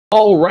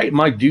All right,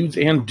 my dudes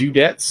and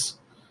dudettes.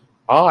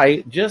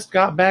 I just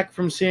got back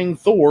from seeing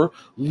Thor,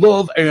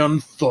 Love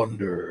and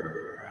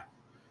Thunder.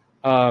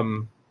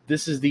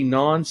 This is the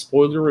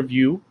non-spoiler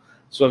review,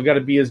 so I've got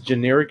to be as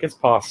generic as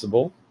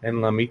possible,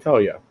 and let me tell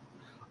you,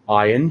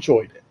 I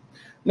enjoyed it.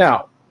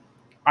 Now,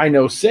 I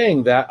know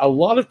saying that, a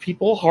lot of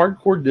people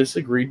hardcore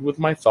disagreed with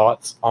my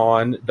thoughts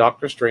on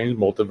Doctor Strange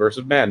Multiverse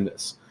of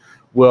Madness.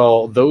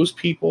 Well, those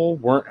people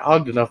weren't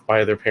hugged enough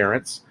by their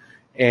parents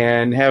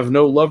and have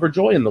no love or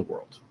joy in the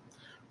world.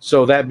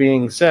 So that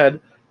being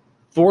said,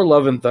 Thor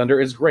Love and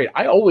Thunder is great.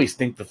 I always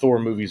think the Thor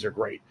movies are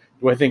great.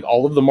 Do I think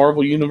all of the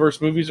Marvel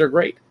Universe movies are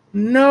great?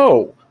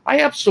 No.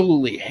 I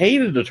absolutely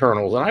hated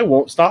Eternals, and I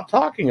won't stop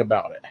talking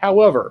about it.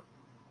 However,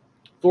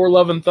 Thor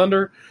Love and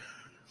Thunder,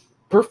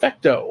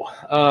 perfecto.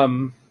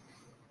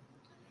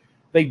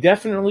 They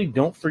definitely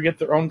don't forget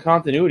their own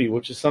continuity,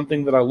 which is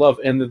something that I love.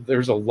 And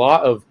there's a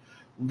lot of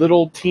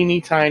little teeny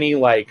tiny,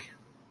 like,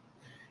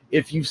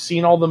 if you've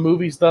seen all the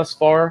movies thus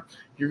far,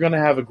 you're going to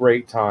have a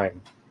great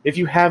time. If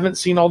you haven't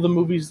seen all the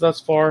movies thus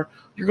far,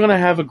 you're going to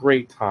have a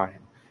great time.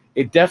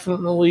 It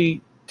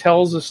definitely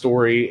tells a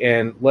story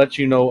and lets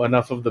you know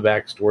enough of the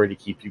backstory to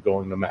keep you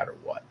going no matter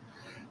what.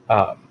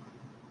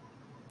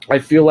 I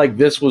feel like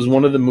this was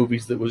one of the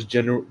movies that was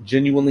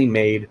genuinely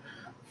made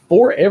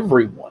for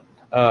everyone.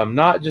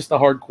 Not just the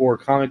hardcore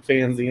comic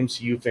fans, the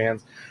MCU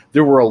fans.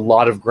 There were a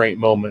lot of great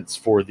moments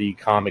for the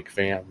comic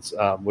fans,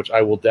 which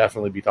I will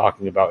definitely be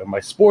talking about in my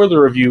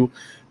spoiler review,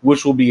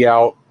 which will be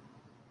out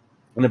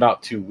in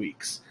about 2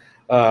 weeks.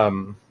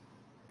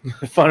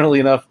 Funnily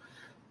enough,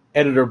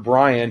 editor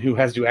Brian, who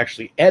has to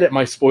actually edit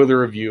my spoiler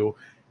review,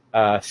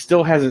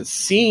 still hasn't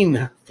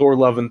seen Thor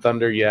Love and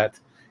Thunder yet,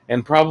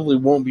 and probably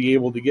won't be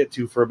able to get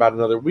to for about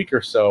another week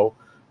or so,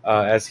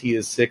 as he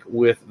is sick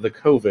with the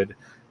COVID.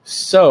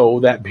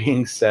 So, that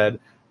being said,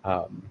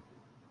 I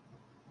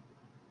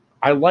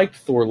liked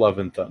Thor Love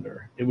and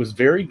Thunder. It was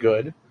very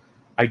good.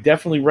 I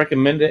definitely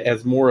recommend it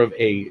as more of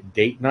a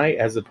date night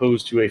as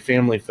opposed to a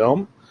family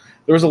film.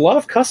 There was a lot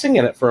of cussing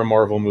in it for a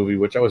Marvel movie,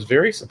 which I was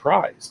very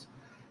surprised.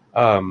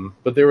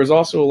 But there was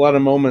also a lot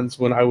of moments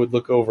when I would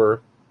look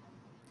over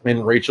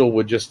and Rachel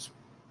would just...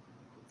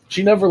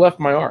 She never left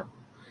my arm.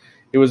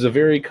 It was a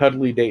very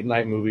cuddly date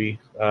night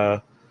movie.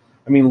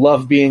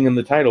 Love being in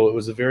the title, it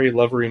was a very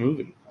lovery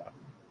movie.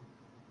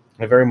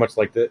 I very much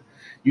liked it.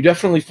 You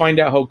definitely find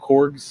out how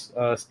Korg's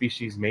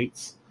species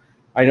mates.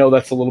 I know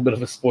that's a little bit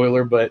of a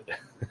spoiler, but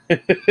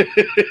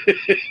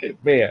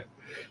man,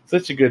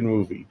 such a good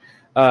movie.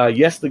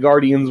 Yes, the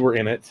Guardians were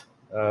in it,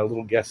 a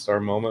little guest star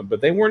moment, but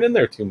they weren't in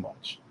there too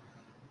much.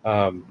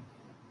 A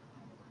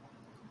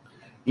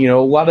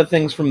lot of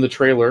things from the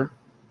trailer.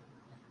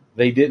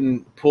 They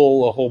didn't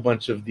pull a whole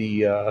bunch of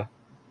the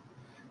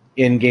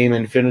in-game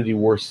Infinity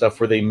War stuff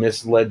where they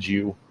misled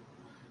you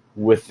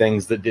with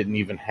things that didn't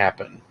even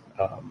happen.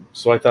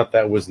 So I thought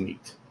that was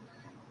neat.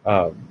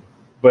 But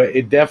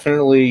it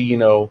definitely,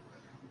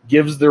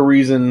 gives the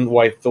reason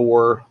why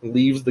Thor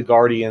leaves the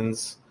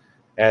Guardians,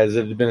 as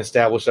it had been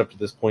established up to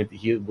this point that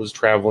he was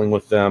traveling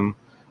with them.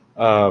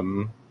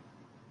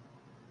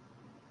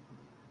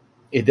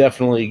 It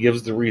definitely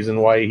gives the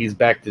reason why he's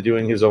back to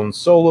doing his own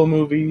solo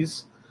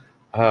movies.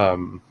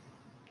 Not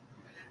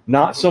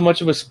so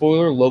much of a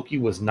spoiler, Loki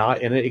was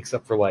not in it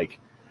except for like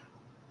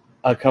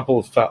a couple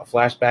of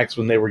flashbacks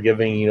when they were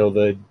giving,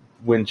 the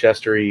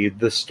Winchester-y,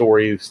 this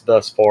story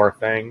thus far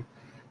thing.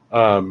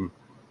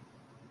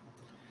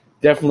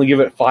 Definitely give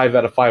it 5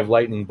 out of 5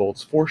 lightning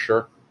bolts for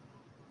sure.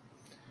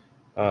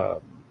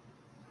 There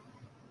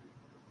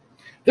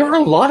are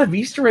a lot of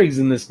Easter eggs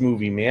in this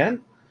movie, man.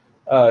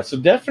 So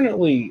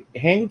definitely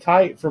hang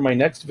tight for my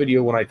next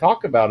video when I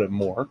talk about it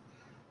more.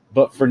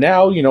 But for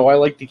now, I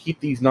like to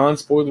keep these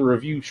non-spoiler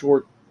review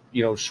short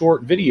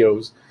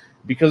videos,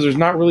 because there's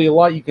not really a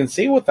lot you can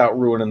say without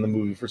ruining the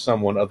movie for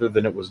someone other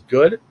than it was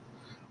good.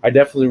 I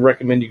definitely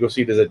recommend you go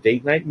see it as a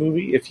date night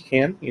movie if you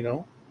can,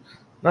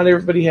 Not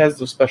everybody has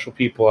those special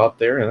people out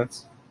there, and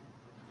that's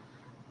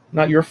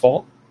not your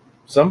fault.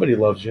 Somebody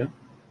loves you.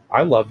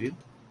 I love you.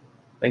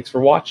 Thanks for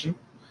watching.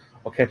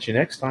 I'll catch you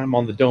next time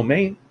on The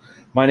Domain.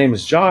 My name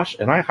is Josh,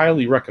 and I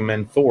highly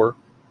recommend Thor,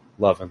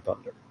 Love and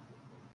Thunder.